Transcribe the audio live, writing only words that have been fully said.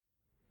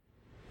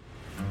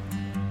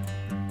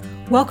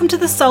Welcome to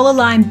the Solar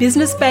Line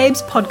Business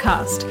Babes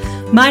podcast.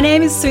 My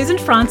name is Susan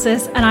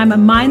Francis and I'm a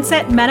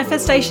mindset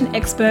manifestation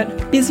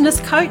expert, business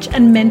coach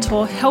and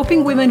mentor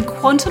helping women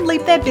quantum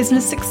leap their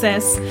business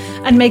success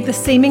and make the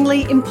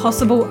seemingly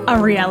impossible a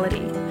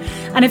reality.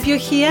 And if you're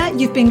here,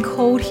 you've been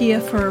called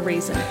here for a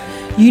reason.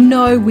 You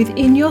know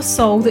within your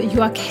soul that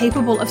you are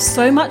capable of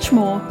so much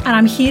more, and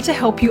I'm here to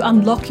help you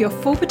unlock your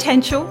full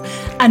potential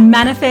and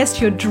manifest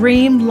your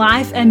dream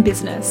life and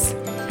business.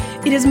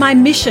 It is my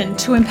mission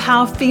to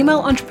empower female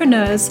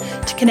entrepreneurs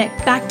to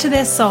connect back to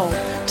their soul,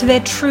 to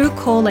their true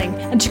calling,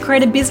 and to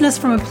create a business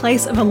from a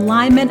place of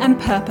alignment and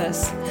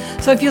purpose.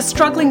 So if you're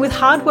struggling with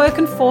hard work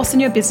and force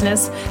in your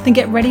business, then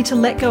get ready to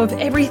let go of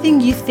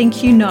everything you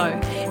think you know.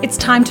 It's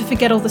time to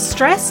forget all the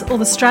stress, all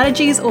the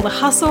strategies, all the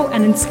hustle,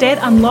 and instead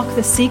unlock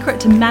the secret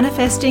to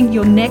manifesting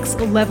your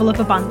next level of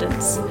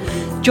abundance.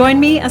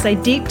 Join me as I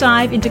deep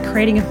dive into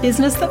creating a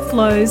business that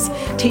flows,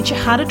 teach you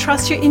how to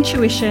trust your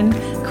intuition,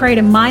 create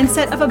a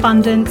mindset of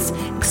abundance,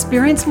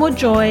 experience more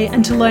joy,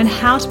 and to learn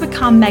how to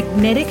become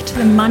magnetic to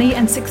the money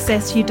and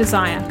success you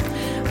desire.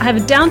 I have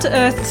a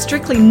down-to-earth,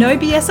 strictly no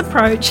BS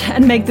approach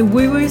and make the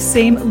woo-woo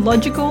seem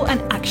logical and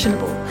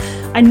actionable.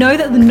 I know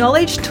that the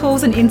knowledge,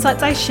 tools, and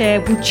insights I share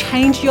will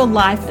change your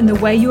life and the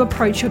way you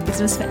approach your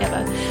business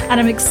forever. And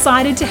I'm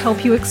excited to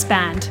help you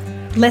expand.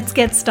 Let's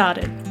get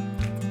started.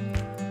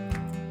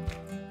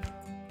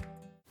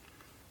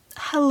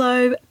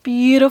 Hello,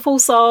 beautiful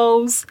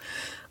souls.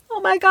 Oh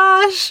my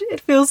gosh,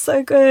 it feels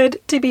so good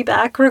to be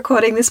back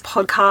recording this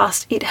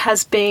podcast. It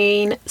has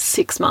been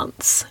 6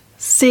 months.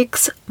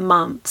 6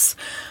 months.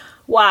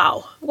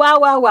 Wow.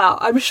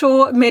 I'm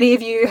sure many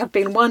of you have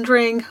been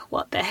wondering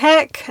what the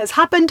heck has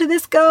happened to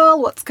this girl,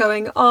 what's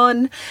going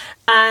on.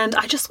 And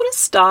I just want to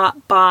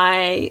start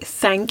by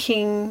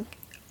thanking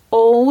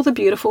all the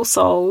beautiful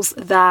souls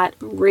that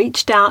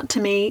reached out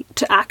to me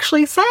to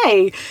actually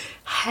say,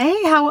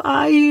 hey, how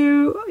are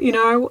you? You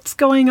know, what's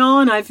going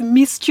on? I've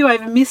missed you.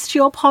 I've missed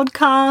your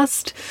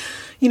podcast.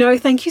 You know,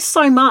 thank you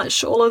so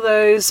much. All of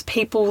those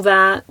people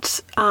that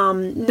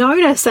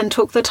noticed and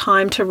took the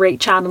time to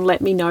reach out and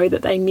let me know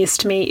that they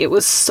missed me. It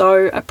was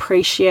so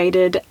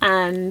appreciated.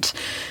 And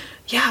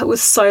yeah, it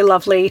was so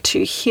lovely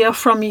to hear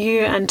from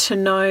you and to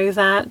know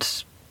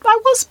that I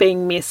was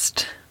being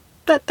missed.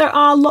 That there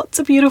are lots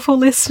of beautiful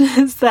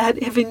listeners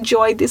that have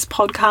enjoyed this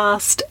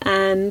podcast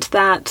and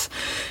that,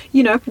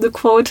 you know, look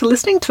forward to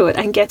listening to it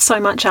and get so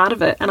much out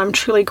of it. And I'm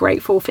truly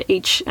grateful for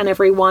each and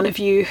every one of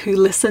you who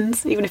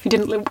listens, even if you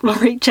didn't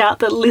reach out,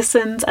 that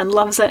listens and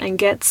loves it and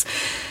gets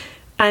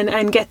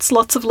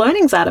lots of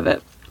learnings out of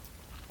it.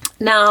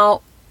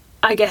 Now,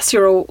 I guess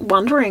you're all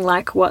wondering,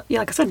 like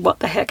I said, what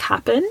the heck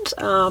happened?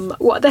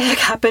 What the heck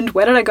happened?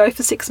 Where did I go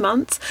for 6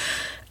 months?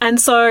 And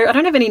so I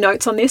don't have any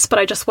notes on this, but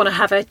I just want to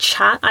have a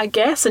chat, I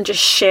guess, and just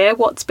share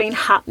what's been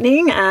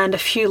happening and a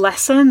few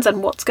lessons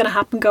and what's going to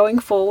happen going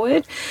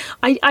forward.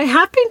 I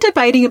have been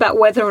debating about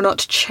whether or not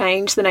to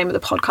change the name of the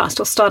podcast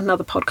or start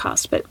another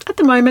podcast, but at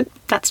the moment,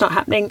 that's not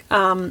happening.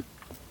 I'm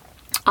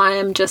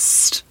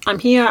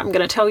here. I'm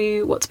going to tell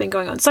you what's been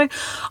going on. So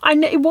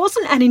it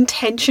wasn't an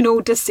intentional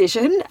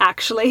decision,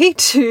 actually,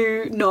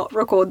 to not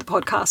record the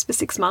podcast for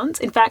 6 months.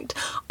 In fact,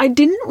 I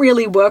didn't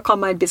really work on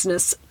my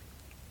business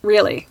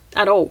really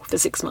at all for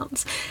 6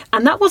 months.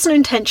 And that wasn't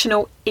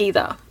intentional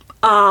either.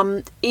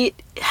 It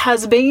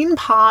has been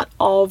part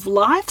of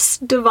life's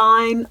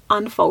divine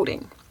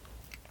unfolding.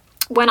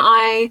 When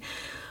I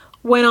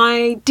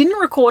didn't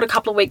record a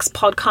couple of weeks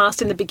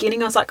podcast in the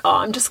beginning, I was like,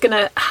 I'm just going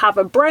to have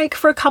a break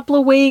for a couple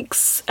of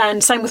weeks.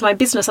 And same with my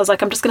business. I was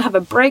like, I'm just going to have a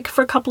break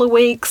for a couple of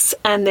weeks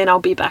and then I'll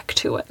be back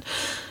to it.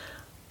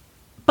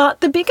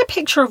 But the bigger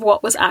picture of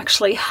what was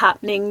actually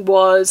happening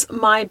was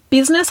my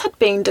business had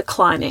been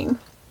declining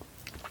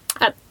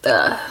at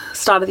the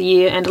start of the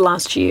year, end of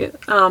last year.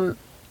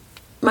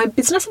 My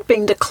business had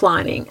been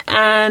declining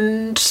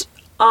and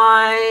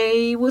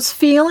I was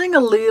feeling a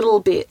little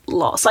bit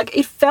lost. Like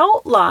it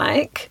felt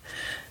like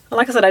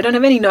I said, I don't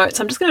have any notes.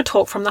 I'm just going to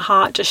talk from the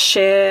heart, just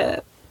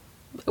share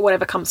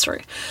whatever comes through.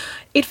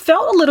 It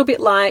felt a little bit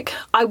like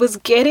I was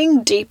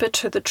getting deeper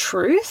to the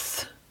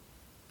truth,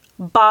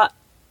 but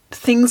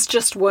things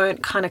just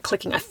weren't kind of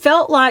clicking. I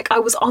felt like I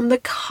was on the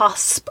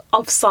cusp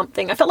of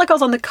something. I felt like I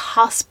was on the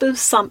cusp of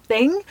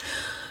something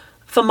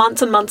for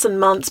months and months and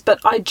months,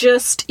 but it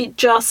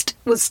just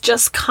was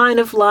just kind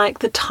of like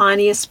the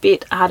tiniest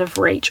bit out of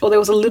reach, or there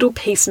was a little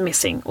piece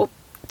missing. Or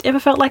ever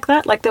felt like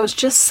that? Like there was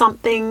just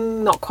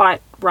something not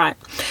quite right.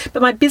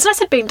 But my business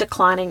had been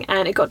declining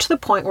and it got to the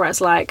point where I was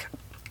like,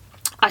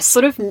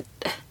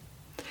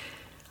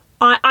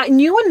 I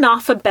knew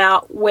enough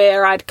about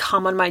where I'd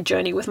come on my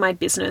journey with my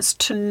business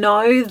to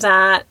know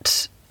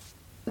that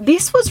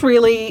this was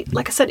really,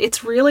 like I said,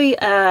 it's really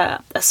a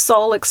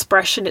soul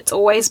expression. It's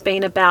always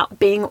been about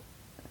being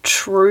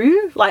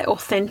true, like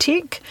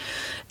authentic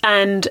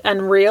and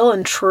real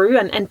and true,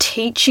 and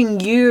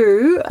teaching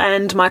you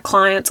and my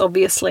clients,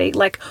 obviously,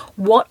 like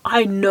what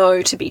I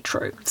know to be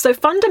true. So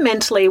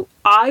fundamentally,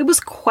 I was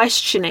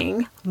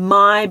questioning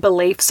my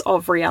beliefs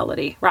of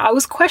reality, right? I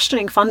was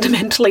questioning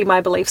fundamentally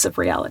my beliefs of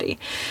reality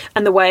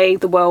and the way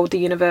the world, the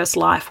universe,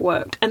 life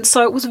worked. And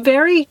so it was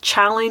very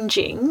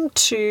challenging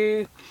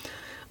to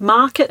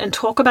market and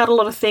talk about a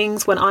lot of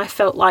things when I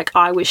felt like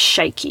I was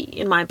shaky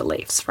in my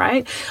beliefs,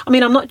 right? I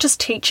mean, I'm not just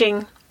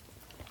teaching.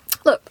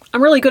 Look,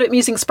 I'm really good at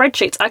using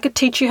spreadsheets. I could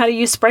teach you how to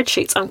use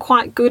spreadsheets. I'm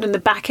quite good in the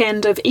back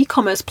end of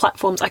e-commerce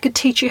platforms. I could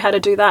teach you how to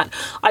do that.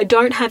 I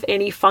don't have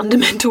any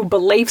fundamental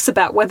beliefs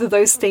about whether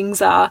those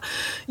things are,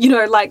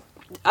 like,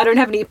 I don't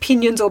have any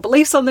opinions or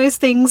beliefs on those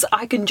things.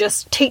 I can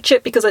just teach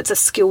it because it's a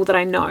skill that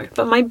I know.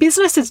 But my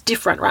business is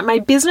different, right? My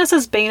business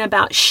has been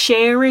about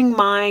sharing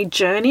my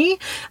journey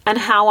and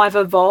how I've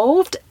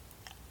evolved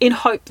in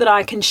hope that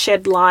I can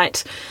shed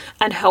light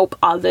and help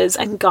others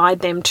and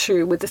guide them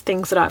too with the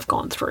things that I've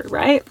gone through,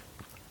 right?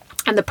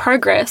 And the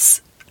progress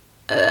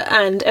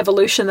and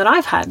evolution that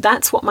I've had,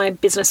 that's what my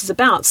business is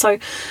about. So,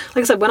 like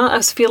I said, when I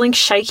was feeling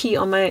shaky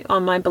on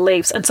my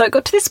beliefs, and so it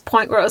got to this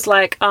point where it was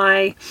like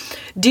I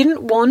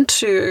didn't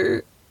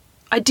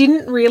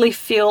really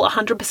feel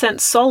 100%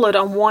 solid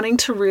on wanting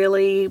to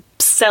really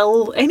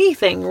sell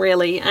anything,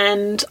 really.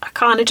 And I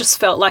kind of just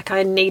felt like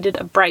I needed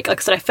a break.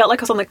 Like I said, I felt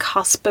like I was on the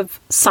cusp of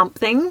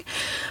something,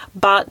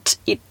 but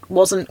it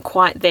wasn't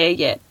quite there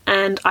yet.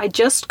 And I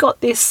just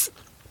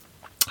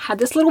had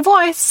this little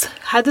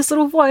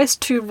voice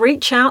to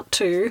reach out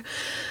to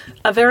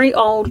a very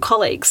old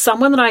colleague,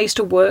 someone that I used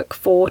to work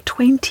for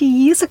 20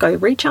 years ago.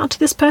 Reach out to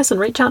this person,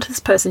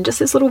 just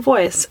this little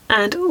voice.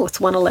 And, it's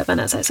 1:11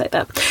 as I say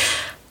that.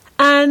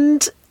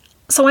 And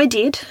so I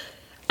did.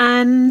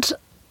 And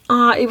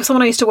it was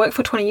someone I used to work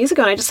for 20 years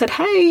ago. And I just said,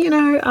 hey,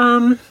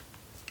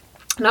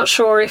 not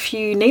sure if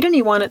you need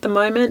anyone at the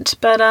moment,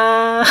 but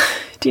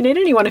do you need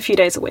anyone a few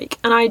days a week?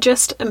 And I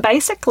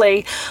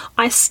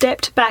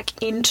stepped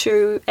back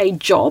into a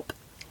job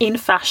in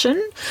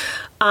fashion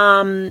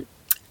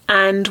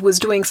and was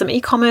doing some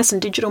e-commerce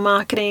and digital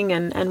marketing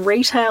and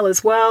retail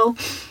as well.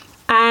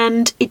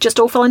 And it just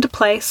all fell into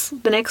place.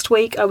 The next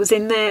week I was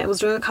in there, I was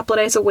doing a couple of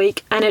days a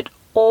week, and it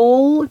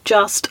all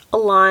just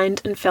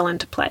aligned and fell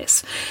into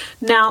place.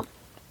 Now,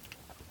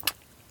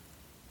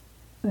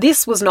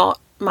 this was not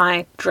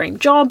my dream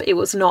job. It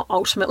was not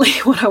ultimately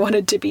what I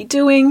wanted to be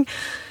doing.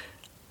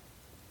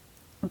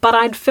 But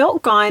I'd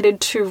felt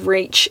guided to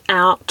reach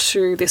out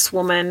to this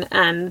woman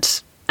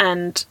and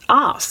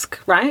ask,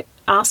 right?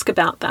 Ask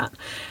about that.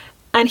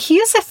 And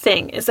here's the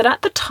thing, is that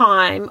at the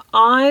time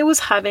I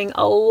was having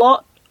a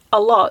lot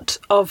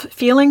of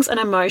feelings and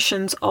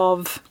emotions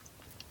of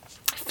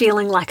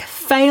feeling like a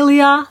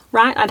failure,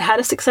 right? I'd had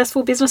a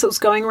successful business. It was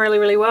going really,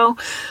 really well.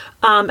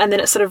 And then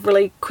it sort of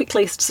really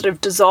quickly sort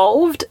of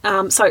dissolved.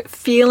 So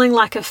feeling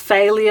like a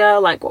failure,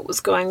 like what was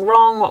going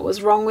wrong, what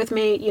was wrong with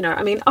me.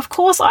 I mean, of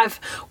course, I've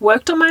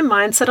worked on my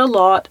mindset a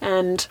lot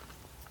and,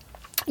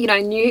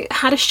 knew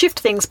how to shift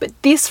things. But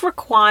this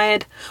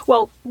required,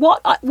 what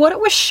it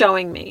was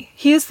showing me,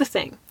 here's the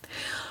thing.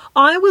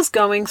 I was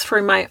going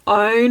through my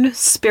own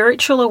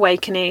spiritual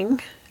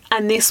awakening,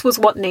 and this was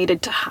what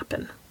needed to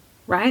happen.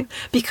 Right?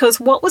 Because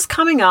what was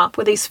coming up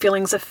were these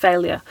feelings of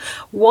failure.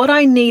 What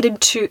I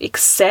needed to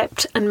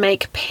accept and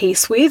make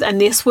peace with, and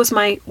this was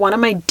one of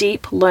my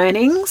deep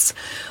learnings,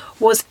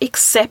 was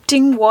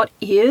accepting what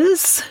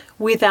is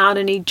without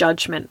any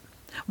judgment.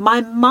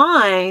 My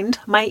mind,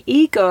 my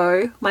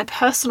ego, my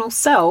personal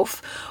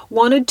self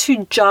wanted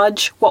to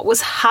judge what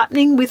was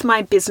happening with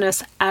my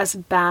business as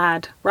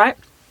bad, right?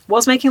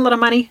 Was making a lot of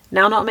money,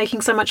 now not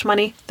making so much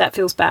money, that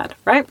feels bad,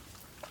 right?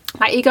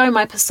 My ego,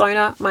 my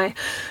persona, my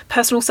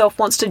personal self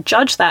wants to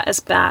judge that as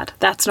bad.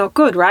 That's not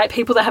good, right?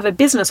 People that have a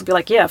business will be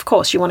like, yeah, of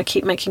course, you want to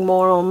keep making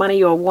more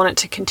money or want it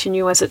to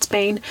continue as it's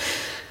been.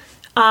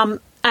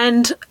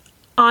 And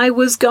I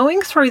was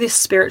going through this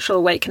spiritual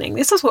awakening.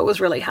 This is what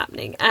was really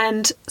happening.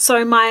 And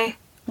so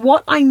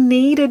what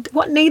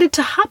needed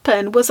to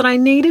happen was that I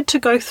needed to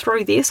go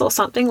through this or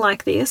something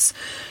like this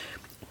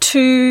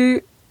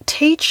to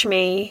teach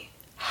me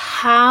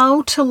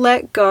how to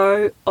let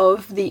go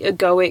of the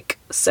egoic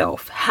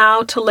self,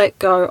 how to let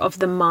go of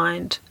the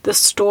mind, the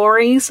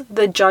stories,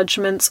 the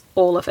judgments,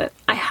 all of it.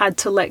 I had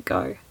to let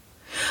go.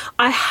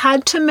 I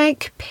had to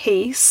make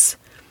peace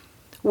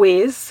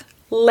with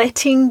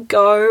letting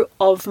go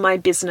of my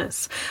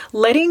business,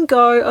 letting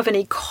go of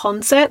any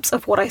concepts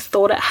of what I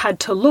thought it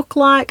had to look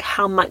like,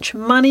 how much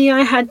money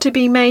I had to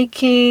be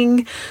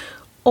making,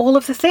 all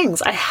of the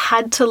things. I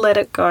had to let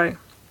it go.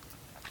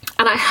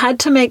 And I had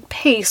to make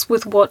peace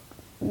with what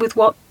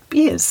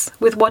is,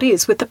 with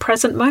the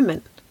present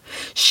moment.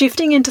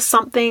 Shifting into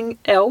something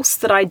else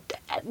that I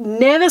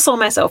never saw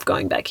myself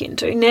going back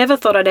into, never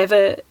thought I'd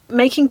ever,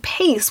 making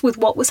peace with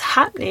what was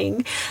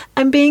happening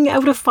and being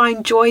able to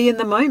find joy in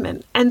the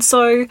moment. And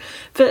so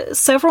for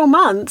several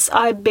months,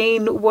 I'd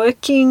been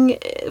working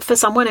for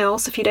someone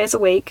else a few days a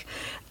week,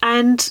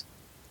 and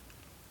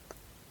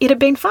it had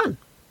been fun.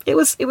 It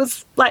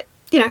was like,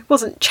 it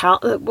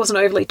wasn't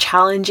overly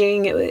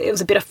challenging. It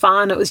was a bit of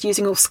fun. It was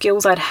using all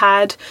skills I'd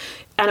had,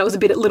 and it was a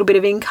little bit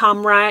of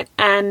income, right?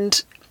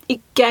 And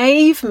it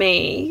gave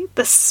me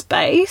the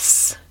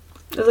space.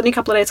 It was only a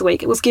couple of days a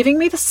week. It was giving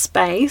me the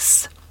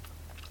space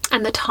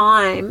and the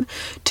time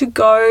to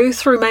go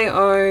through my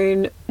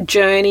own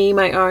journey,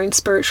 my own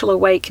spiritual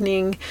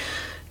awakening,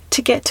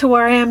 to get to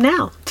where I am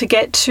now, to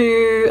get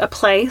to a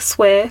place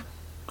where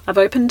I've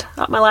opened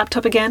up my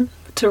laptop again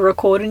to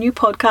record a new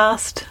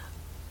podcast,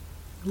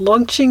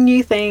 launching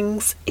new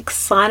things,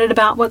 excited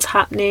about what's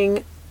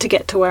happening, to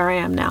get to where I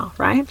am now,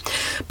 right?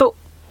 But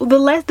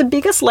the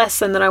biggest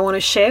lesson that I want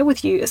to share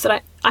with you is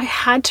that I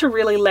had to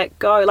really let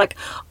go. Like,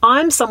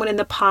 I'm someone in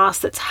the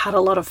past that's had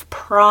a lot of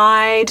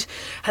pride,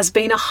 has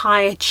been a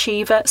high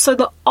achiever. So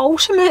the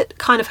ultimate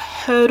kind of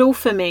hurdle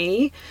for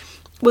me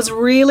was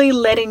really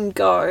letting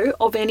go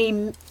of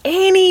any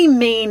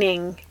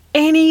meaning,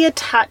 any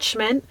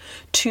attachment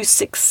to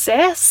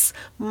success,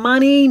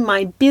 money,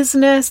 my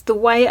business, the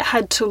way it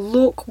had to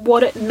look,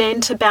 what it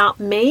meant about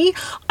me.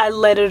 I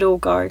let it all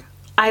go.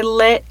 I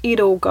let it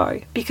all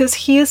go, because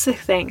here's the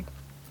thing,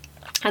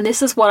 and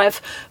this is what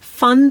I've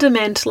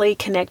fundamentally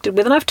connected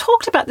with, and I've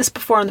talked about this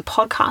before on the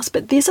podcast,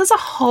 but this is a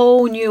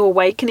whole new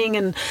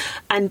awakening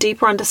and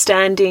deeper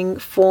understanding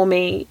for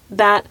me,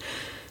 that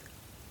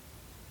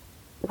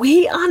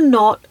we are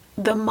not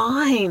the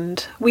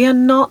mind. We are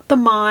not the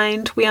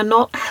mind. We are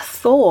not our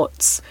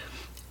thoughts.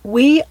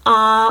 We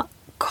are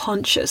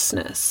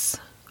consciousness.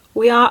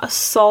 We are a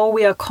soul.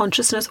 We are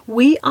consciousness.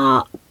 We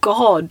are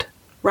God.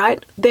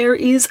 Right? There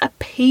is a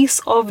piece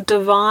of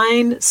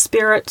divine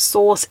spirit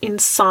source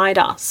inside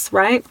us,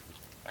 right?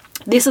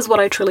 This is what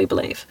I truly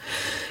believe.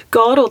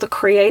 God, or the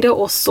creator,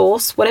 or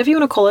source, whatever you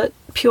want to call it,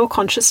 pure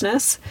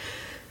consciousness,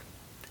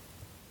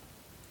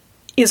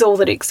 is all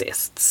that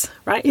exists,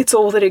 right? It's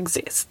all that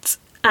exists.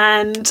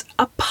 And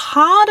a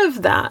part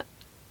of that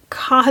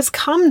has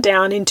come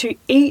down into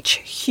each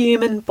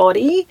human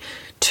body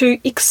to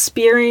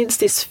experience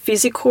this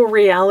physical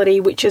reality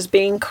which is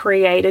being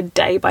created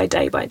day by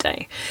day by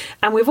day.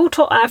 And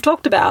I've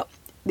talked about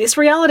this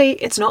reality.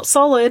 It's not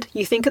solid.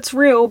 You think it's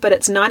real, but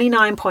it's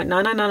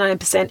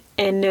 99.9999%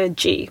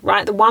 energy,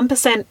 right? The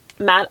 1%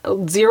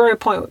 matter, 0.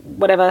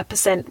 Whatever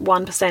percent,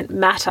 1%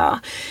 matter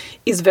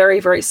is very,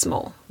 very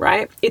small,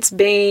 right?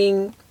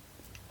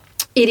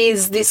 It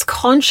is this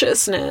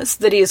consciousness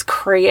that is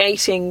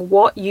creating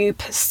what you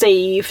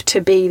perceive to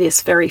be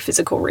this very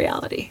physical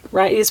reality,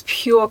 right? It is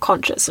pure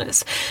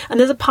consciousness. And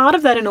there's a part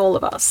of that in all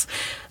of us.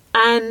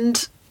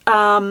 And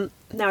now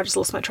I just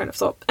lost my train of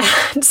thought.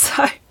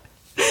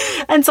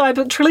 And so I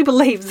truly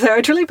believe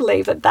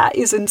that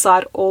is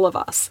inside all of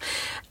us.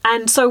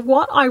 And so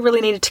what I really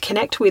needed to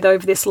connect with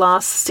over this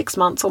last 6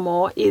 months or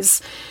more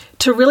is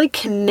to really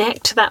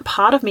connect to that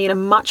part of me in a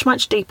much,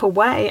 much deeper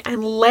way,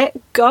 and let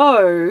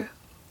go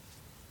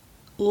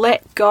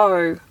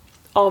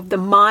of the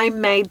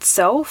mind-made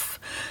self,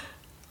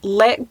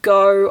 let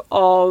go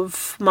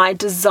of my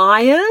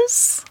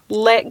desires,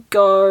 let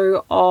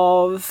go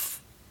of,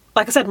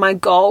 like I said, my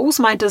goals,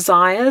 my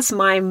desires,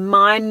 my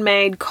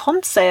mind-made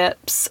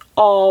concepts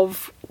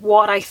of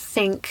what I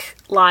think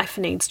life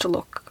needs to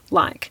look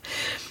like.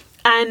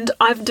 And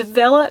I've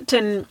developed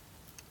a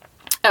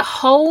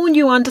whole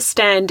new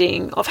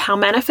understanding of how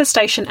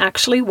manifestation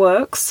actually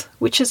works,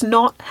 which is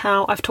not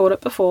how I've taught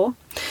it before.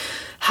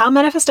 How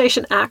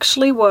manifestation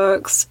actually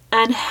works,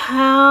 and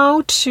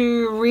how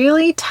to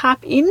really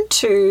tap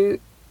into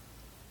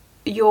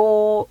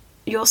your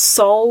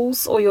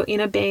soul's or your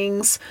inner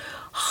being's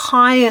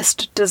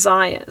highest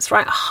desires,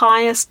 right?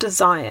 Highest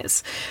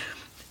desires.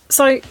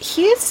 So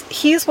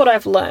here's what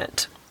I've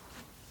learned.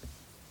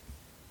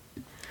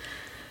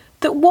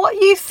 That what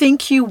you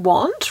think you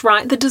want,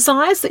 right? The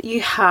desires that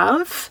you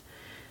have,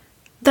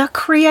 they're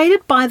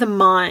created by the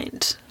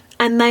mind.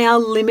 And they are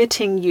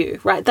limiting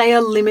you, right? They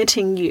are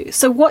limiting you.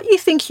 So what you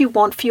think you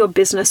want for your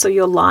business or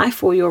your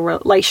life or your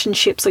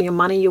relationships or your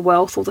money, your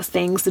wealth, all the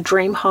things, the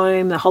dream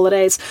home, the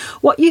holidays,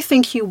 what you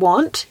think you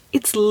want,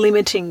 it's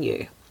limiting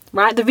you,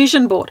 right? The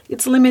vision board,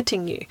 it's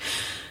limiting you.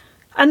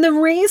 And the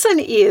reason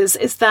is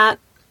that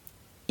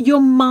your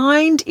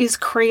mind is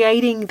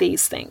creating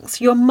these things.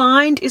 Your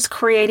mind is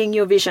creating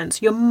your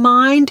visions. Your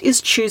mind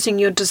is choosing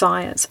your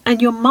desires.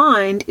 And your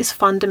mind is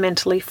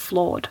fundamentally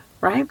flawed,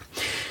 right?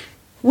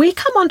 We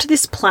come onto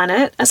this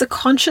planet as a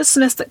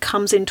consciousness that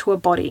comes into a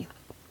body.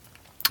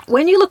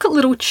 When you look at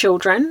little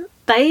children,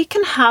 they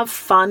can have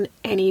fun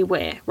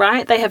anywhere,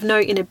 right? They have no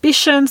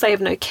inhibitions, they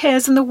have no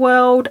cares in the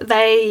world,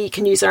 they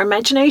can use their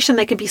imagination,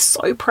 they can be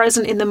so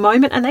present in the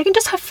moment, and they can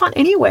just have fun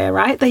anywhere,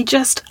 right? They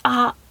just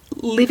are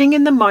living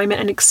in the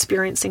moment and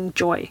experiencing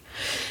joy.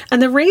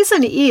 And the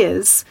reason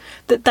is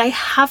that they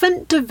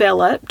haven't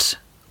developed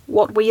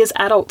what we as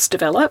adults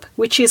develop,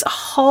 which is a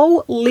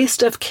whole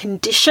list of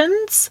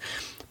conditions,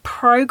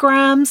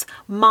 programs,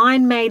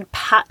 mind-made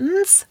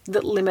patterns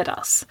that limit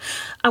us.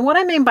 And what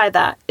I mean by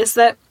that is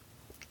that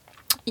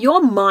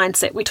your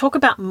mindset, we talk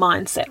about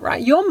mindset,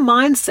 right? Your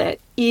mindset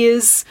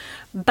is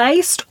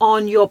based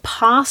on your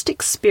past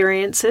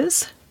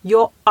experiences,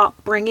 your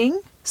upbringing,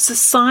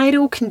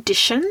 societal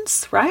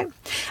conditions, right?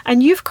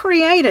 And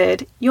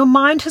your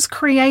mind has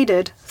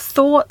created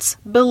thoughts,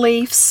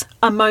 beliefs,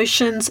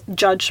 emotions,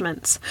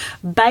 judgments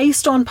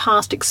based on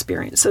past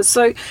experiences.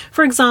 So,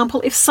 for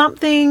example,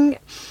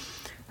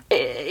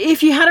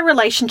 if you had a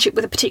relationship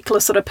with a particular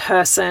sort of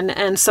person,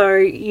 and so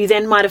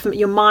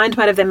your mind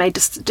might have then made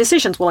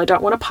decisions. Well, I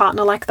don't want a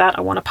partner like that.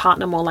 I want a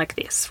partner more like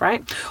this,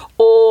 right?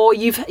 Or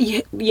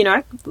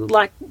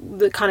like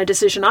the kind of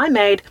decision I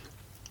made.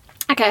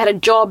 Okay, I had a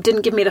job,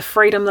 didn't give me the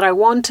freedom that I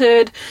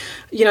wanted,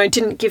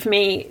 didn't give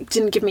me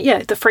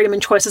the freedom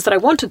and choices that I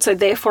wanted. So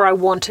therefore I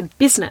want a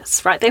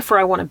business, right? Therefore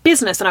I want a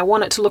business and I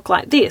want it to look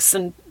like this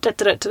and da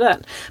da da da.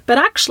 But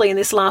actually in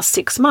this last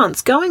 6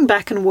 months, going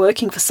back and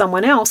working for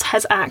someone else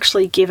has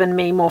actually given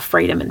me more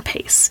freedom and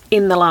peace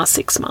in the last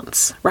 6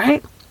 months,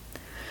 right?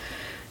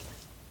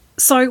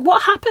 So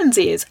what happens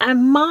is our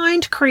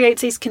mind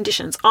creates these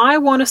conditions. I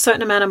want a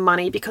certain amount of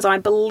money because I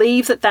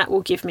believe that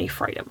will give me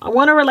freedom. I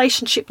want a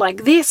relationship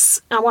like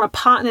this. I want a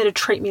partner to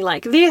treat me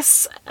like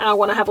this. I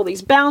want to have all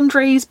these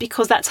boundaries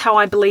because that's how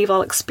I believe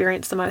I'll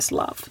experience the most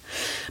love.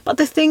 But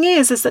the thing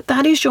is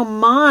that is your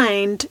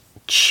mind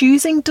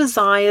choosing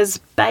desires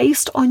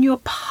based on your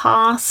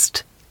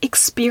past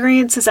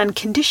experiences and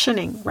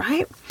conditioning,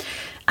 right?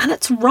 And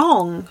it's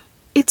wrong.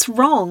 It's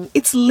wrong.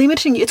 It's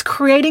limiting you. It's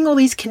creating all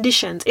these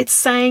conditions. It's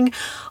saying,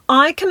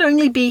 I can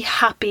only be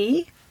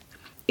happy,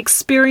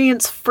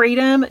 experience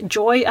freedom,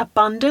 joy,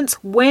 abundance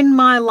when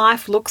my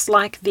life looks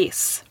like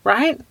this,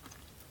 right?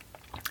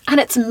 And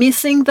it's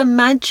missing the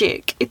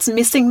magic. It's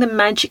missing the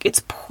magic.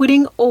 It's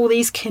putting all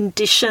these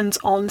conditions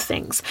on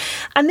things.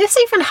 And this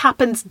even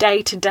happens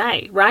day to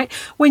day, right?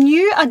 When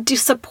you are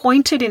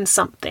disappointed in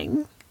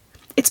something,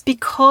 it's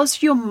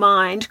because your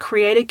mind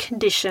created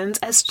conditions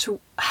as to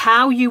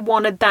how you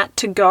wanted that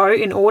to go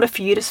in order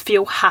for you to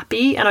feel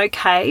happy and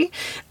okay.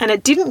 And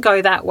it didn't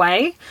go that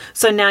way.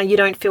 So now you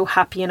don't feel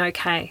happy and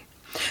okay.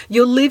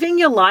 You're living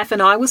your life,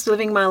 and I was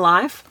living my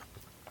life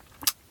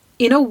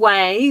in a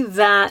way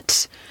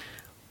that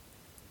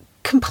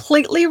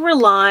completely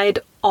relied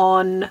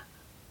on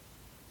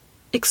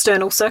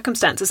external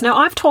circumstances. Now,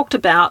 I've talked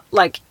about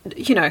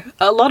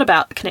a lot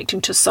about connecting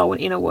to soul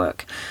and inner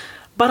work,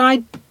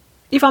 but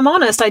if I'm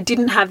honest, I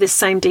didn't have this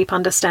same deep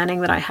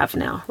understanding that I have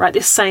now, right?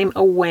 This same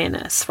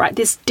awareness, right?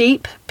 This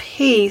deep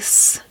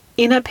peace,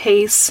 inner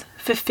peace,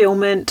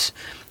 fulfillment,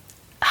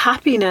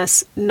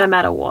 happiness, no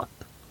matter what.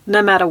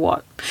 No matter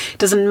what. It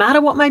doesn't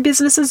matter what my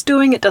business is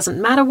doing. It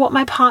doesn't matter what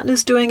my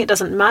partner's doing. It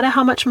doesn't matter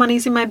how much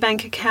money's in my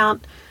bank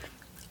account.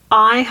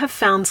 I have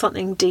found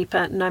something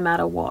deeper no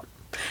matter what.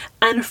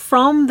 And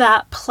from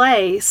that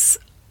place,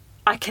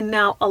 I can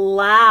now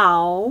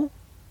allow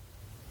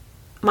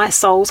my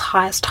soul's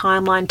highest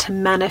timeline to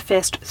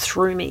manifest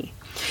through me.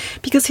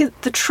 Because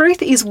the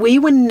truth is, we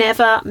were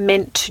never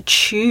meant to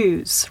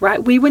choose,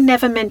 right? We were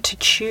never meant to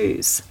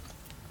choose.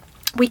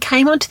 We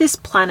came onto this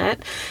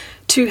planet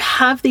to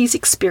have these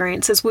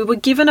experiences. We were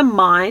given a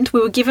mind, we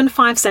were given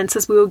 5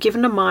 senses, we were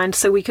given a mind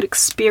so we could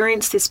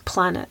experience this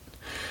planet.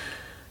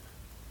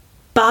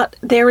 But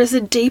there is a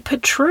deeper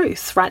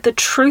truth, right? The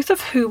truth of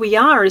who we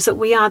are is that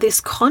we are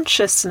this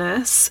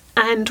consciousness,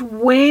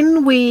 and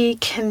when we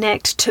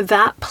connect to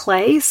that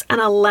place and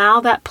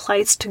allow that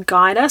place to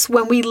guide us,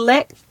 when we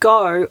let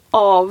go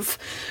of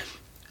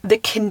the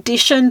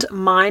conditioned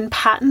mind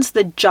patterns,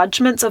 the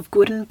judgments of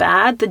good and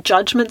bad, the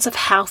judgments of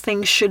how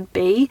things should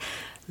be,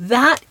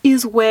 that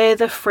is where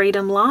the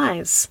freedom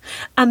lies.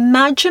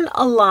 Imagine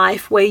a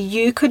life where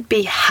you could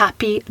be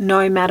happy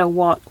no matter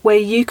what, where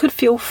you could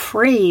feel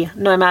free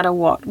no matter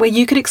what, where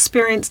you could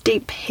experience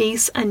deep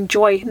peace and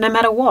joy no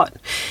matter what.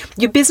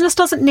 Your business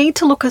doesn't need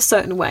to look a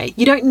certain way.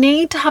 You don't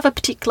need to have a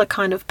particular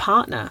kind of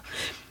partner,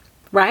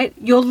 right?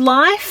 Your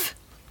life,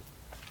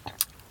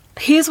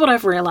 here's what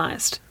I've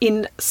realized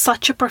in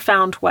such a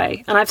profound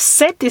way, and I've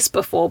said this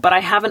before, but I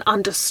haven't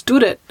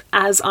understood it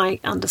as I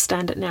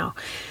understand it now.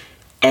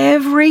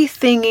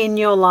 Everything in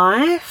your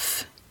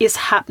life is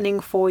happening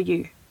for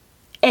you.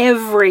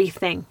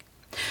 Everything.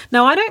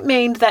 Now, I don't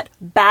mean that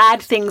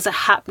bad things are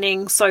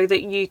happening so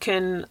that you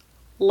can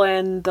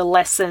learn the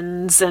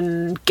lessons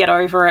and get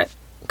over it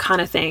kind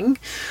of thing,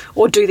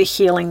 or do the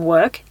healing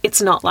work.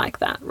 It's not like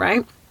that,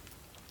 right?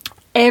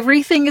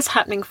 Everything is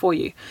happening for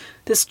you.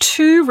 There's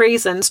 2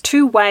 reasons,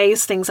 2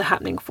 ways things are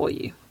happening for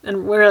you.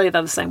 And really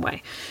they're the same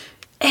way.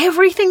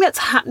 Everything that's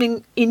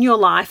happening in your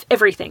life,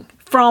 everything,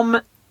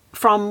 from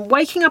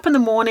waking up in the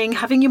morning,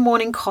 having your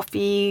morning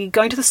coffee,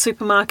 going to the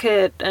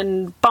supermarket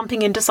and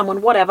bumping into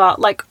someone, whatever,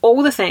 like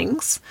all the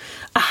things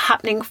are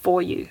happening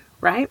for you,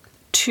 right?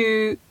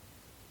 To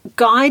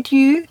guide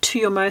you to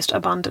your most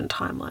abundant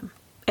timeline.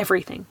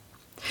 Everything.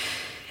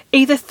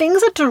 Either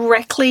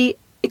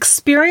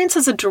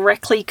experiences are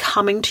directly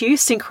coming to you,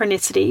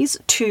 synchronicities,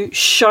 to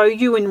show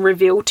you and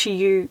reveal to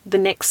you the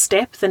next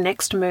step, the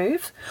next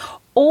move,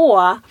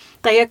 or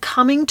they are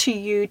coming to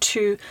you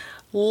to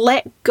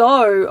let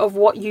go of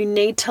what you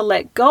need to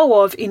let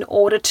go of in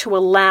order to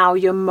allow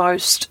your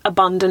most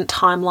abundant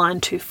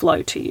timeline to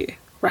flow to you,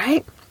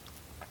 right?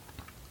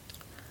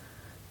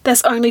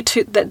 There's only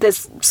two,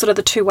 there's sort of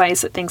the two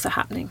ways that things are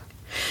happening.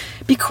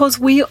 Because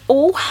we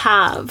all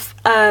have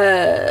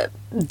a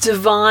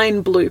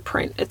divine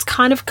blueprint. It's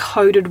kind of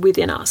coded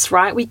within us,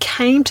 right? We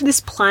came to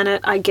this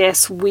planet, I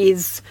guess,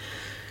 with,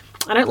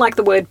 I don't like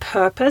the word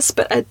purpose,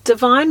 but a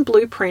divine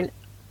blueprint,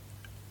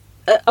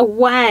 a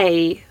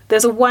way.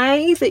 There's a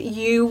way that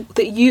you,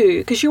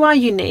 because you are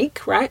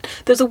unique, right?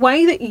 There's a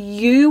way that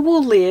you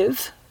will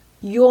live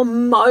your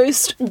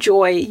most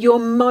joy, your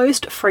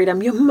most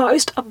freedom, your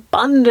most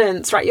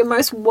abundance, right? Your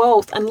most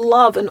wealth and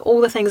love and all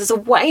the things. There's a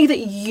way that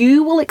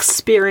you will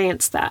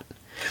experience that.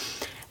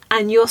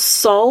 And your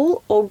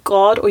soul or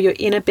God or your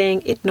inner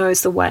being, it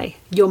knows the way.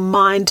 Your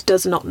mind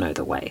does not know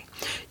the way.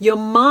 Your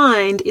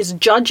mind is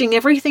judging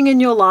everything in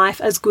your life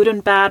as good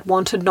and bad,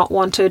 wanted, not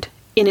wanted,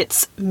 and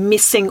it's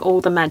missing all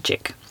the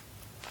magic.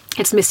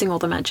 It's missing all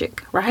the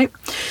magic, right?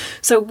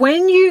 So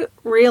when you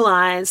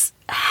realize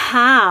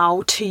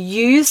how to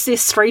use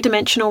this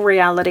three-dimensional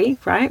reality,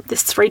 right?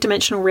 This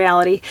three-dimensional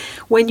reality,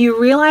 when you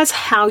realize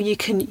how you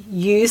can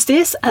use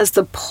this as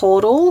the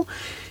portal,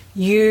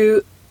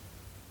 you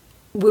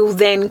will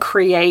then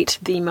create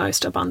the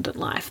most abundant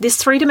life. This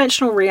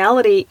three-dimensional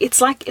reality,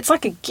 it's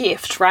like a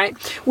gift, right?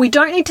 We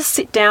don't need to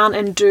sit down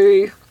and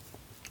do,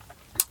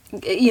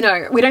 we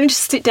don't need to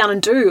sit down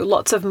and do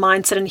lots of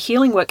mindset and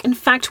healing work. In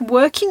fact,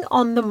 working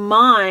on the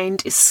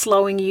mind is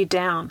slowing you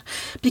down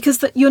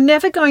because you're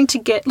never going to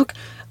get, look,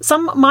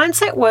 some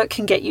mindset work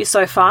can get you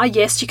so far.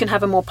 Yes, you can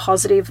have a more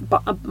positive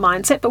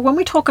mindset, but when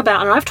we talk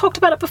about, and I've talked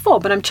about it before,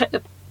 but I'm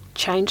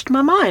changed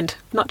my mind,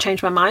 not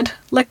changed my mind,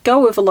 let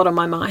go of a lot of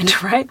my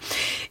mind, right?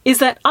 Is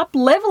that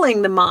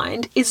up-leveling the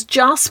mind is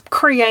just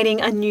creating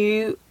a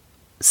new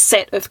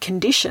set of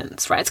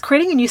conditions, right? It's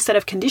creating a new set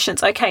of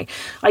conditions. Okay,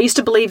 I used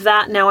to believe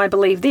that, now I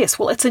believe this.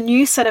 Well, it's a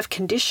new set of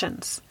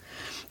conditions.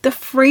 The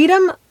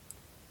freedom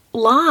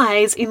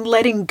lies in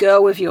letting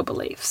go of your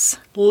beliefs,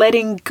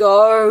 letting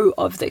go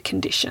of the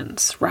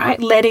conditions,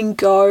 right? Letting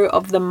go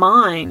of the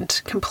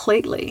mind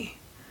completely.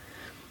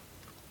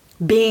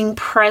 Being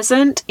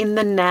present in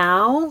the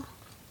now,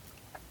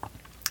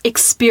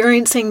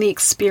 experiencing the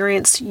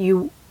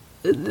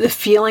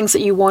feelings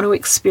that you want to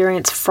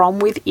experience from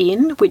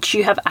within, which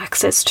you have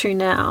access to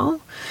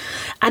now.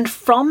 And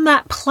from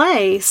that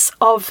place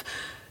of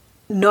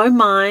no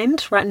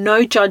mind, right?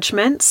 No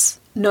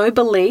judgments, no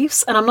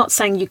beliefs. And I'm not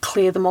saying you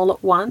clear them all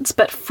at once,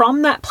 but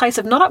from that place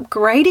of not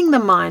upgrading the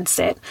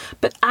mindset,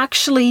 but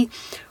actually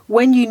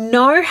when you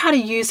know how to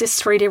use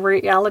this 3D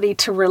reality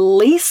to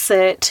release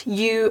it,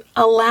 you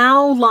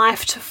allow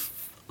life to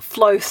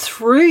flow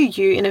through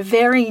you in a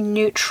very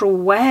neutral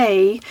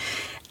way.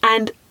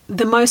 And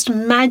the most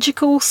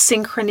magical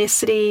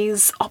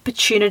synchronicities,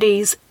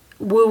 opportunities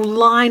will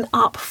line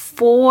up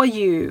for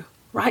you,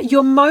 right?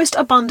 Your most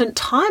abundant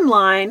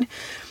timeline,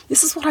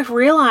 this is what I've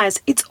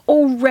realized, it's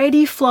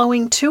already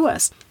flowing to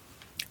us.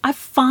 I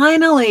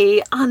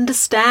finally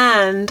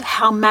understand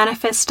how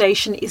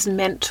manifestation is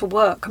meant to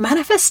work.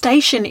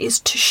 Manifestation is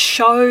to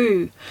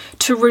show,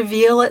 to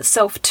reveal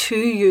itself to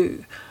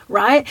you,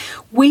 right?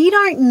 We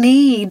don't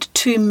need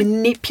to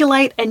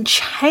manipulate and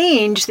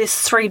change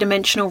this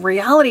three-dimensional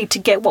reality to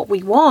get what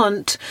we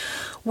want.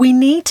 We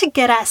need to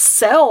get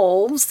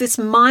ourselves, this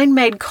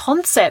mind-made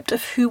concept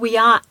of who we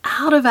are,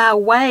 out of our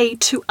way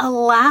to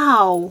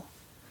allow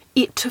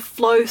it to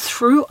flow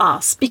through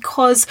us,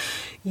 because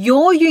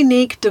your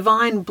unique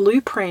divine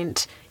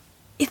blueprint,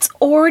 it's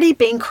already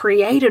been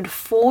created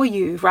for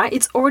you, right?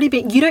 It's already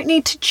been, you don't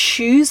need to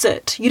choose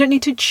it. You don't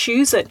need to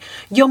choose it.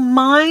 Your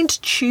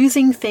mind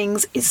choosing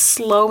things is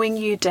slowing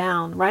you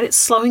down, right? It's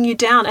slowing you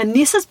down. And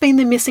this has been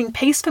the missing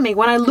piece for me.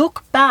 When I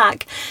look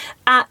back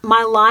at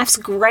my life's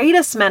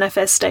greatest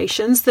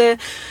manifestations, the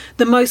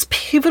most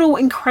pivotal,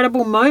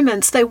 incredible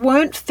moments, they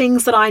weren't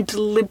things that I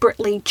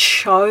deliberately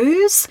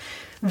chose.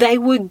 They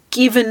were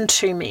given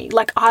to me.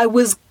 Like, I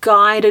was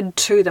guided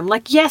to them.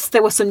 Like, yes,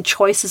 there were some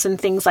choices and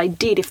things I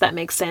did, if that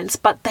makes sense,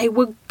 but they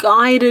were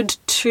guided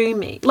to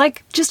me.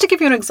 Like, just to give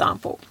you an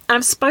example, and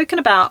I've spoken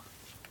about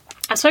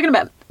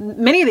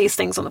many of these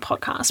things on the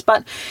podcast,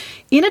 but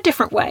in a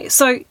different way.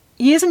 So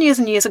years and years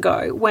and years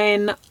ago,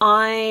 when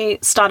I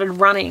started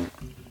running,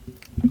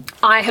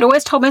 I had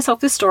always told myself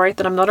this story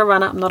that I'm not a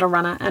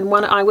runner. And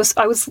when I was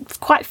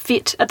quite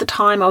fit at the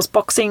time, I was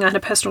boxing, I had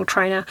a personal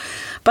trainer,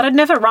 but I'd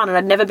never run and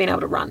I'd never been able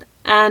to run.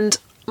 And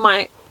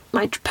my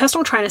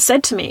personal trainer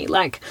said to me,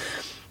 like,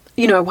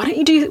 you know, why don't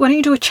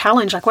you do a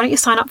challenge? Like, why don't you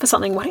sign up for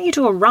something? Why don't you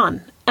do a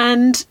run?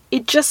 And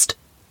it just,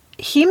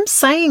 him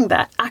saying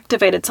that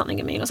activated something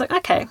in me. And I was like,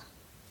 okay,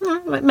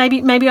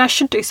 maybe I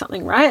should do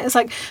something, right? It's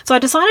like, so I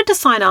decided to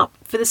sign up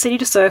for the City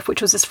to Surf,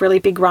 which was this really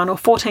big run, or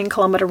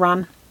 14-kilometer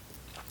run.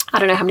 I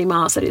don't know how many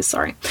miles it is,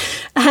 sorry.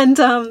 And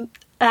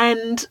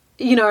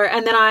you know,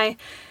 and then I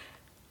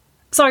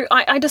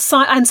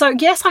decided, and so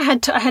yes, I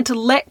had to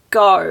let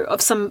go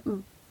of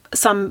some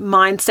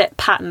mindset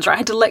patterns, right? I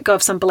had to let go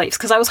of some beliefs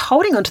because I was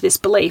holding onto this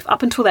belief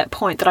up until that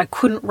point that I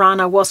couldn't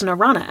run, I wasn't a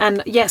runner.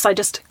 And yes, I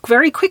just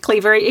very quickly,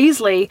 very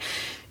easily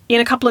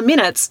in a couple of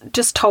minutes,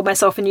 just told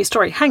myself a new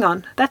story. Hang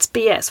on, that's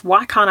BS.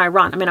 Why can't I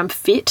run? I mean, I'm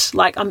fit.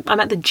 Like, I'm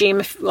at the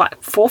gym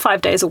like 4 or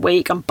 5 days a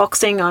week. I'm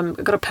boxing.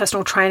 I've got a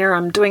personal trainer.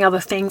 I'm doing other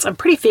things. I'm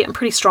pretty fit. I'm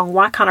pretty strong.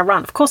 Why can't I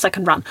run? Of course I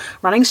can run.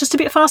 Running's just a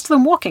bit faster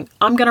than walking.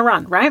 I'm going to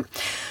run, right?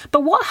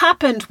 But what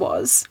happened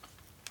was,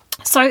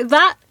 so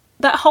that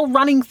whole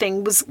running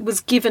thing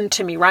was given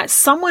to me, right?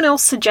 Someone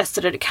else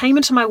suggested it. It came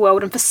into my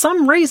world. And for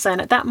some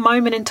reason, at that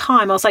moment in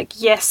time, I was like,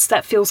 yes,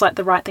 that feels like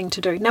the right thing to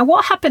do. Now,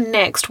 what happened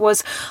next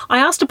was I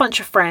asked a bunch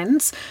of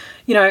friends,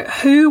 you know,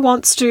 who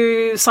wants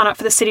to sign up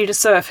for the City to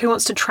Surf? Who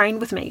wants to train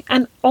with me?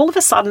 And all of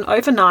a sudden,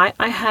 overnight,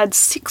 I had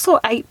 6 or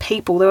 8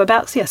 people. There were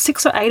about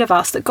 6 or 8 of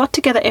us that got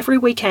together every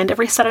weekend,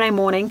 every Saturday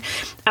morning,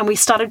 and we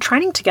started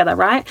training together,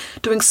 right?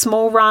 Doing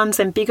small runs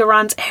and bigger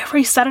runs.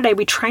 Every Saturday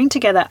we trained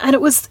together, and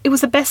it was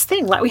the best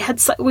thing. Like,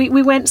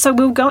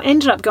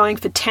 ended up going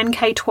for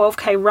 10K,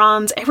 12K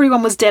runs.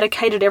 Everyone was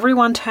dedicated.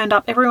 Everyone turned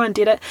up. Everyone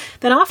did it.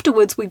 Then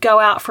afterwards, we'd go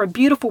out for a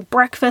beautiful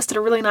breakfast at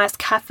a really nice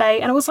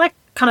cafe, and it was like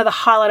kind of the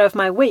highlight of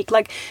my week.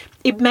 Like,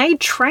 it made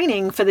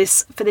training for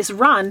this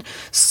run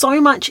so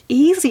much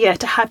easier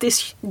to have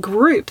this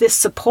group, this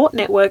support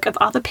network of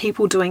other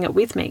people doing it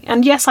with me.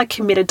 And yes, I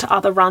committed to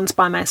other runs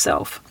by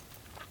myself.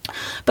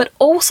 But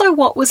also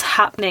what was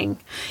happening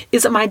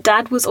is that my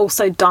dad was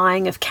also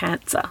dying of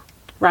cancer,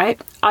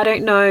 right? I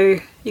don't know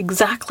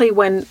exactly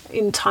when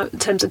in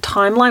terms of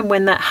timeline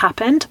when that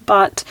happened,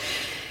 but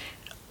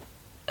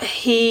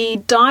he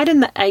died in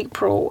the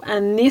April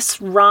and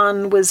this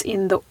run was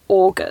in the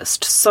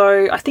August.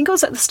 So I think it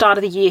was at the start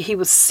of the year he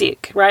was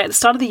sick, right? At the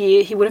start of the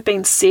year, he would have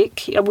been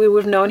sick. We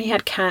would have known he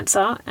had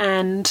cancer.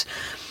 And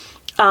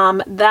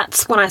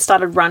that's when I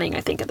started running,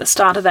 I think, at the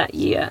start of that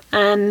year.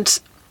 And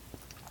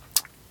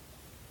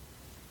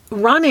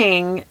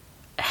running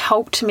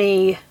helped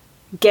me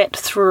get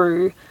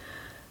through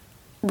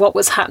what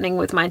was happening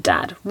with my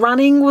dad.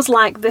 Running was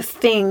like the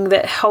thing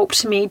that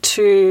helped me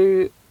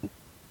to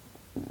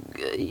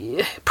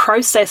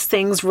process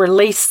things,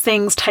 release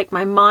things, take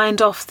my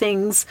mind off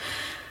things.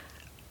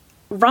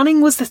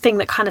 Running was the thing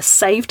that kind of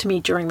saved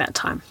me during that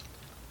time.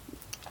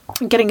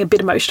 I'm getting a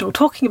bit emotional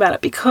talking about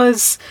it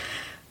because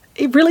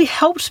it really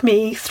helped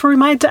me through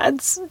my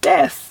dad's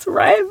death,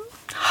 right?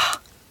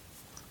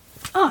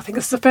 Oh, I think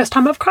this is the first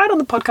time I've cried on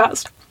the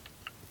podcast.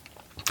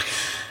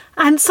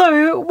 And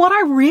so what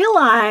I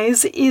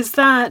realize is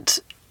that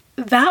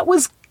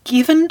was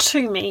given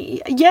to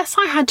me. Yes,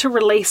 I had to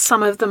release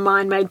some of the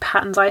mind-made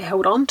patterns I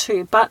held on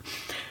to, but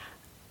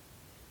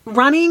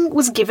running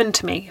was given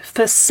to me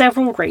for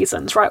several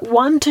reasons, right?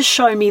 One, to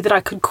show me that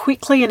I could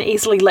quickly and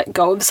easily let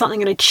go of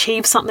something and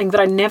achieve something that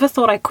I never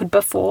thought I could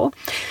before.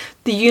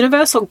 The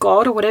universe or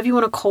God or whatever you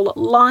want to call it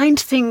lined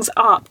things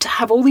up to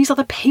have all these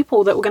other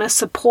people that were going to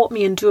support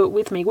me and do it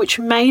with me, which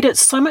made it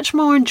so much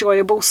more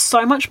enjoyable,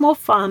 so much more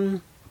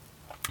fun,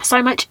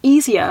 so much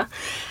easier.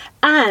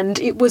 And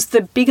it was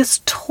the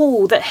biggest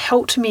tool that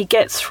helped me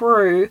get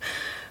through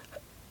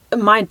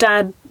my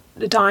dad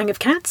dying of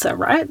cancer,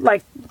 right?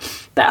 Like,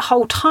 that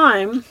whole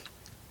time,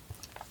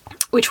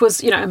 which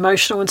was, you know,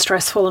 emotional and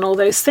stressful and all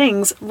those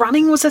things,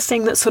 running was a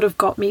thing that sort of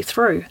got me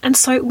through. And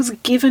so it was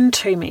given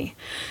to me.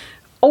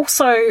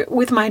 Also,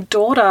 with my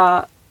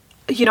daughter,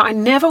 you know, I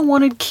never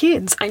wanted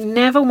kids. And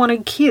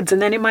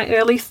then in my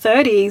early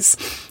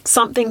 30s,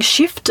 something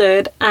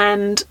shifted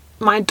and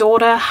my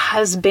daughter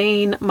has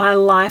been my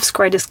life's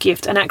greatest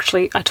gift. And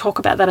actually, I talk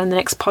about that in the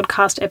next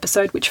podcast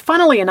episode, which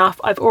funnily enough,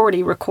 I've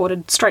already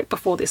recorded straight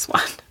before this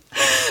one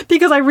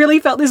because I really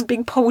felt this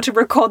big pull to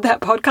record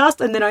that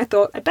podcast. And then I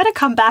thought I better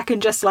come back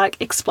and just like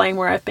explain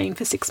where I've been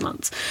for 6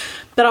 months.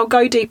 But I'll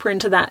go deeper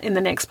into that in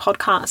the next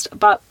podcast.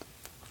 But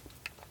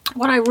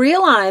what I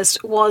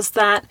realized was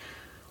that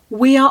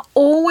we are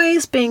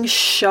always being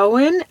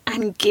shown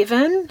and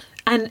given,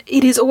 and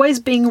it is always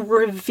being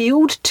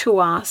revealed to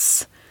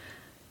us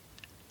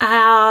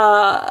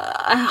our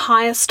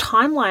highest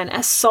timeline,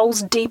 our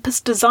soul's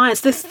deepest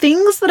desires, the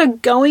things that are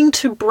going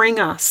to bring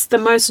us the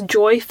most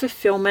joy,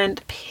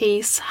 fulfillment,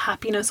 peace,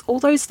 happiness, all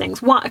those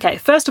things. Okay,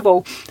 first of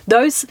all,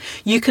 those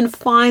you can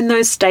find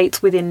those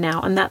states within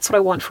now, and that's what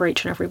I want for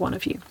each and every one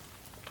of you.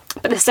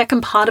 But the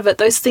second part of it,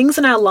 those things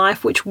in our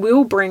life which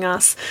will bring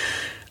us,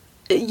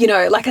 you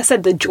know, like I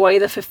said, the joy,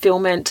 the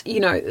fulfillment, you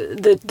know,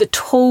 the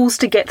tools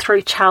to get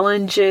through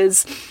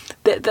challenges,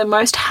 the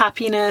most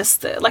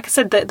happiness, like I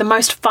said, the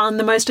most fun,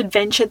 the most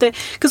adventure,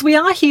 because we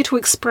are here to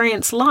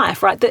experience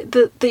life, right?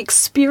 The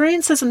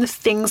experiences and the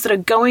things that are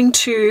going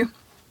to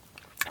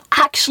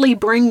actually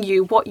bring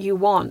you what you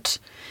want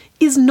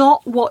is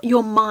not what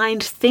your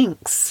mind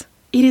thinks.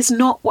 It is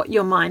not what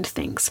your mind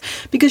thinks,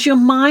 because your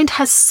mind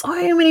has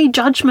so many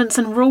judgments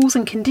and rules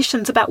and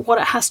conditions about what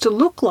it has to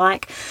look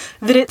like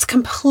that it's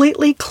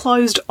completely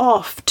closed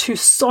off to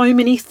so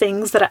many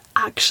things that are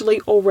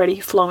actually already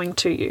flowing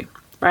to you,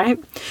 right?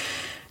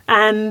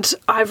 And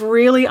I've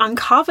really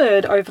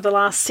uncovered over the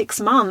last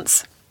 6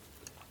 months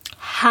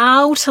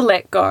how to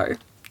let go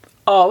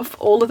of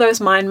all of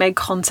those mind-made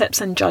concepts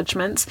and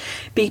judgments,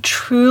 be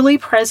truly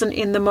present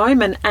in the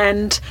moment,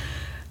 and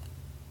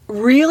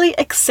really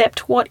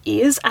accept what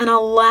is and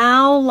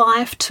allow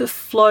life to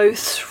flow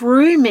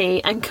through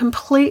me and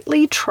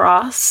completely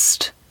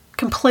trust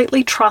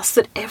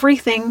that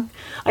everything,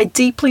 I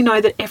deeply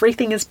know that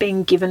everything is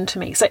being given to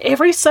me. So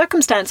every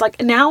circumstance,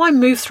 like now I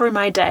move through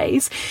my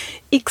days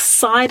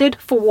excited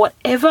for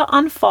whatever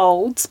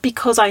unfolds,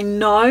 because I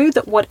know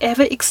that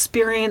whatever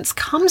experience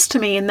comes to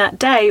me in that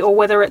day, or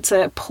whether it's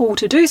a pull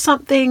to do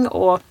something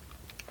or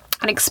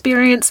an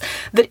experience,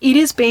 that it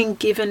is being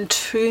given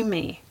to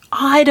me.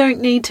 I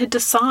don't need to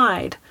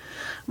decide.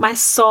 My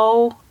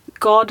soul,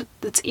 God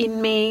that's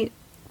in me,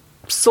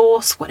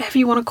 source, whatever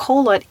you want to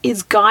call it,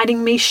 is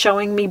guiding me,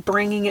 showing me,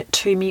 bringing it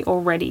to me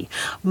already.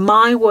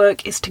 My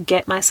work is to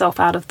get myself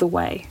out of the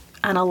way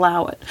and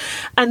allow it.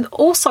 And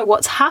also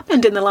what's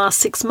happened in the last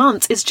 6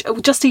 months is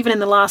just even in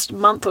the last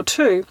month or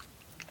two,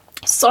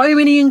 so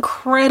many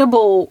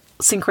incredible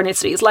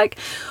synchronicities. Like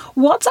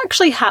what's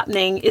actually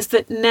happening is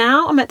that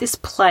now I'm at this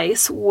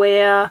place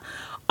where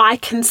I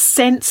can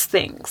sense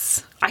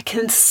things. I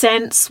can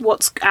sense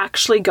what's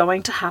actually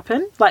going to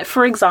happen. Like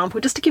for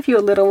example, just to give you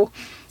a little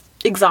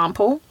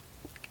example,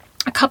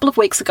 a couple of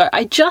weeks ago,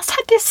 I just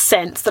had this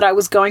sense that I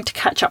was going to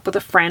catch up with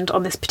a friend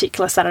on this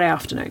particular Saturday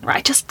afternoon, right?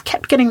 I just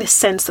kept getting this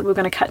sense that we were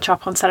going to catch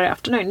up on Saturday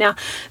afternoon. Now,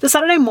 the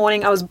Saturday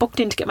morning, I was booked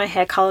in to get my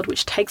hair coloured,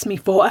 which takes me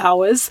 4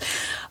 hours.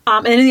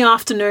 And in the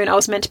afternoon, I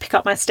was meant to pick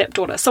up my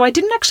stepdaughter. So I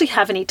didn't actually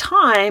have any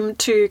time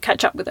to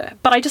catch up with her,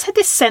 but I just had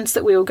this sense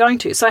that we were going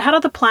to. So I had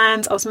other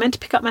plans. I was meant to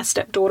pick up my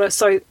stepdaughter.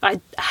 So I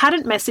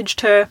hadn't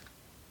messaged her.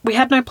 We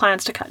had no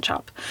plans to catch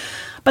up.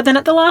 But then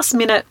at the last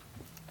minute,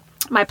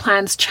 my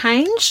plans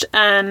changed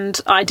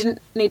and I didn't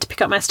need to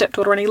pick up my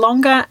stepdaughter any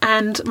longer.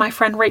 And my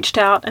friend reached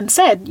out and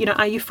said,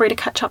 are you free to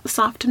catch up this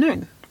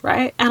afternoon?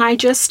 Right. And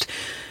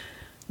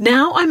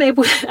now I'm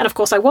able, and of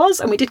course I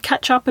was, and we did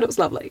catch up and it was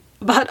lovely,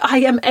 but I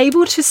am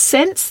able to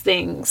sense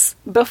things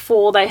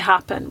before they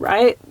happen,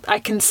 right? I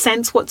can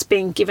sense what's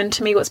being given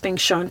to me, what's being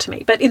shown to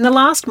me. But in the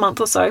last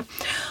month or so,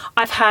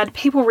 I've had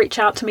people reach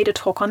out to me to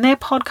talk on their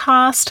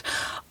podcast.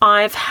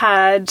 I've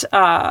had,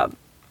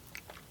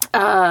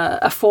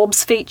 a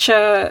Forbes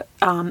feature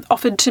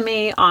offered to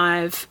me.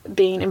 I've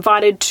been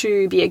invited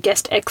to be a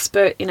guest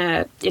expert in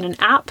an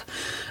app,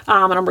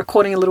 and I'm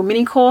recording a little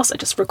mini course. I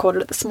just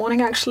recorded it this morning,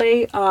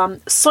 actually.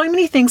 So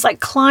many things, like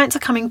clients are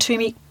coming to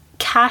me,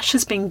 cash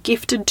has been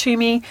gifted to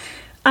me,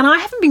 and I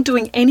haven't been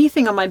doing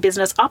anything on my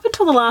business up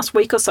until the last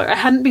week or so. I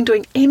hadn't been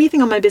doing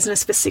anything on my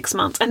business for 6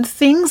 months, and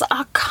things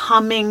are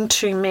coming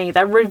to me.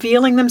 They're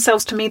revealing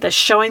themselves to me. They're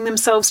showing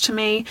themselves to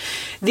me.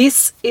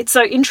 It's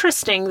so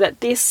interesting that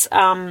this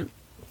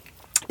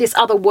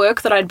other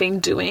work that I'd been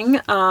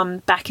doing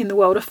back in the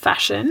world of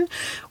fashion,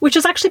 which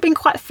has actually been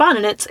quite fun,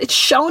 and it's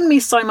shown me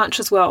so much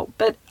as well.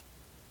 But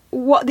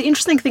what the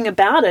interesting thing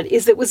about it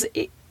is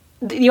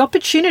the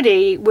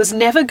opportunity was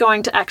never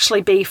going to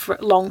actually be for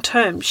long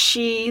term.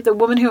 The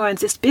woman who owns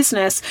this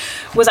business,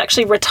 was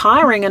actually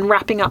retiring and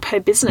wrapping up her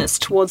business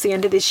towards the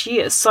end of this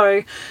year.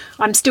 So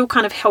I'm still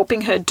kind of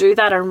helping her do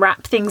that and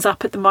wrap things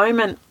up at the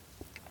moment,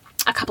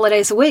 a couple of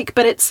days a week.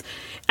 But it's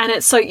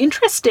so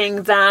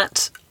interesting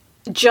that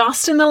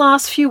just in the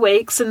last few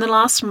weeks, in the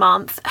last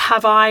month,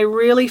 have I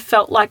really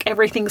felt like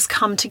everything's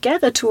come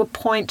together to a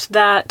point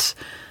that,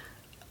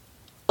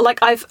 like,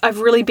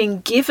 I've really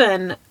been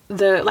given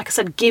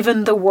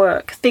given the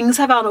work. Things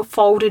have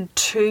unfolded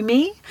to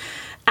me,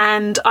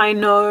 and I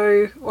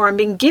know, or I'm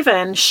being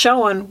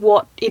shown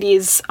what it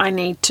is I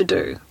need to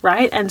do,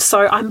 right? And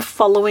so I'm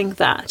following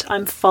that.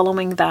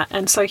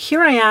 And so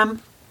here I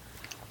am,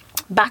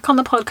 back on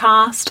the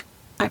podcast.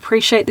 I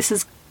appreciate this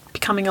is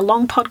becoming a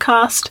long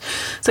podcast,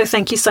 so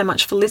thank you so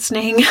much for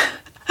listening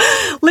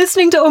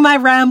to all my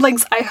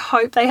ramblings. I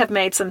hope they have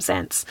made some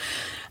sense,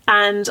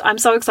 and I'm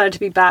so excited to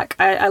be back.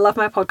 I love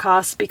my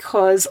podcast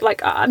because,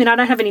 I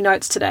don't have any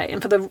notes today,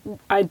 and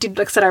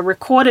I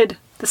recorded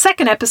the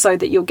second episode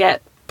that you'll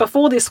get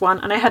before this one,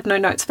 and I had no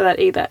notes for that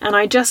either, and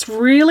I just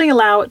really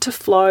allow it to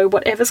flow,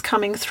 whatever's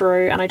coming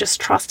through, and I just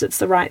trust it's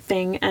the right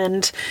thing.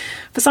 And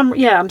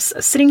I'm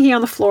sitting here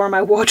on the floor in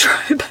my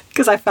wardrobe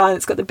because I find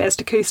it's got the best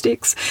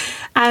acoustics,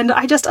 and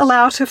I just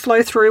allow it to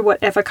flow through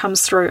whatever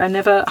comes through. I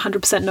never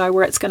 100% know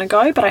where it's going to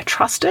go, but I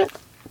trust it.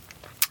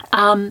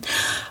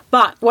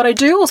 But what I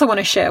do also want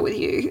to share with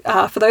you,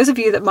 for those of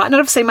you that might not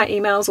have seen my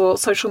emails or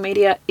social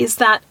media, is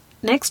that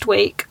next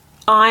week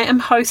I am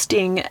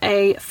hosting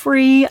a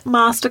free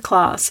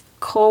masterclass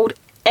called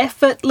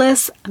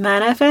Effortless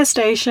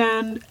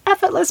Manifestation.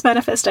 Effortless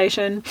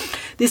Manifestation.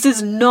 This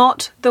is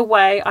not the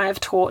way I have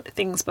taught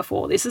things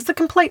before. This is the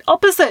complete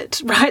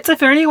opposite, right? So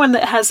for anyone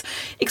that has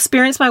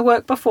experienced my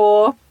work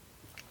before,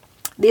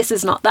 this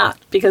is not that,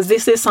 because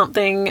this is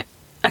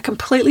a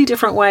completely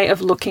different way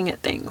of looking at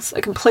things,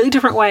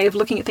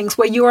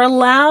 where you're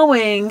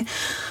allowing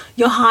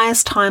your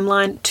highest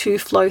timeline to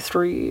flow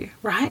through you,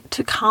 right?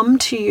 To come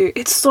to you.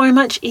 It's so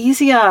much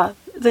easier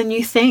than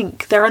you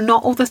think. There are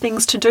not all the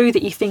things to do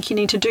that you think you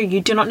need to do.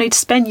 You do not need to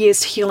spend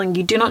years healing.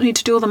 You do not need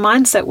to do all the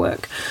mindset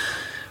work,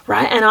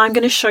 right? And I'm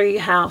going to show you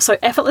how. So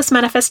Effortless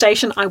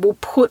Manifestation, I will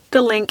put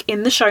the link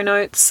in the show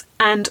notes,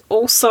 and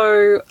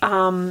also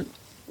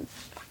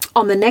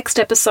On the next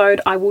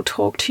episode, I will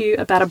talk to you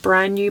about a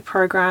brand new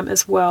program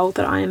as well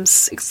that I am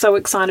so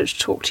excited to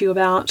talk to you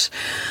about.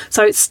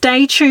 So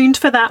stay tuned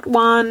for that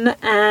one,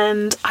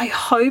 and I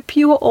hope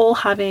you are all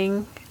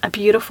having a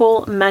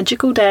beautiful,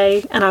 magical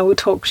day, and I will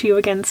talk to you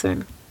again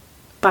soon.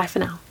 Bye for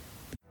now.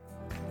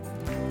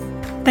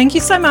 Thank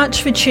you so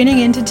much for tuning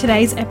in to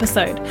today's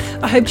episode.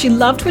 I hope you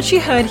loved what you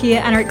heard here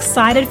and are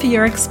excited for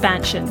your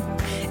expansion.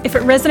 If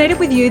it resonated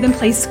with you, then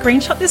please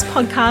screenshot this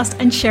podcast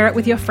and share it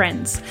with your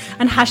friends,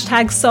 and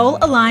hashtag Soul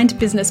Aligned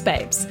Business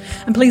Babes.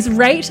 And please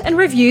rate and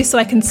review so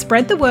I can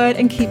spread the word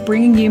and keep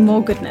bringing you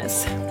more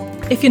goodness.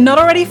 If you're not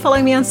already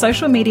following me on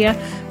social media,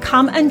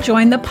 come and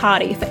join the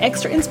party for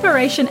extra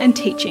inspiration and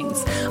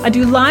teachings. I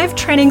do live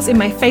trainings in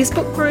my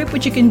Facebook group,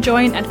 which you can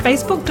join at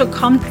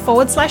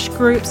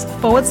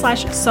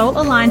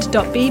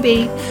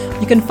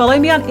facebook.com/groups/soulaligned.bb. You can follow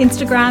me on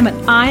Instagram at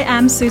I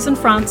am Susan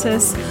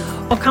Francis,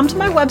 or come to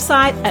my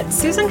website at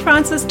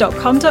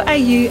susanfrancis.com.au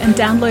and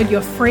download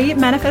your free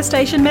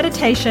manifestation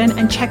meditation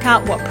and check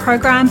out what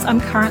programs I'm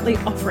currently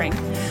offering.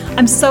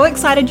 I'm so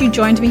excited you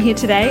joined me here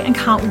today and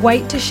can't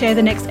wait to share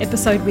the next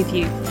episode with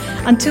you.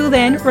 Until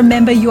then,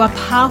 remember you are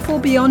powerful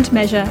beyond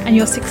measure and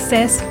your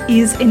success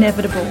is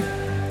inevitable.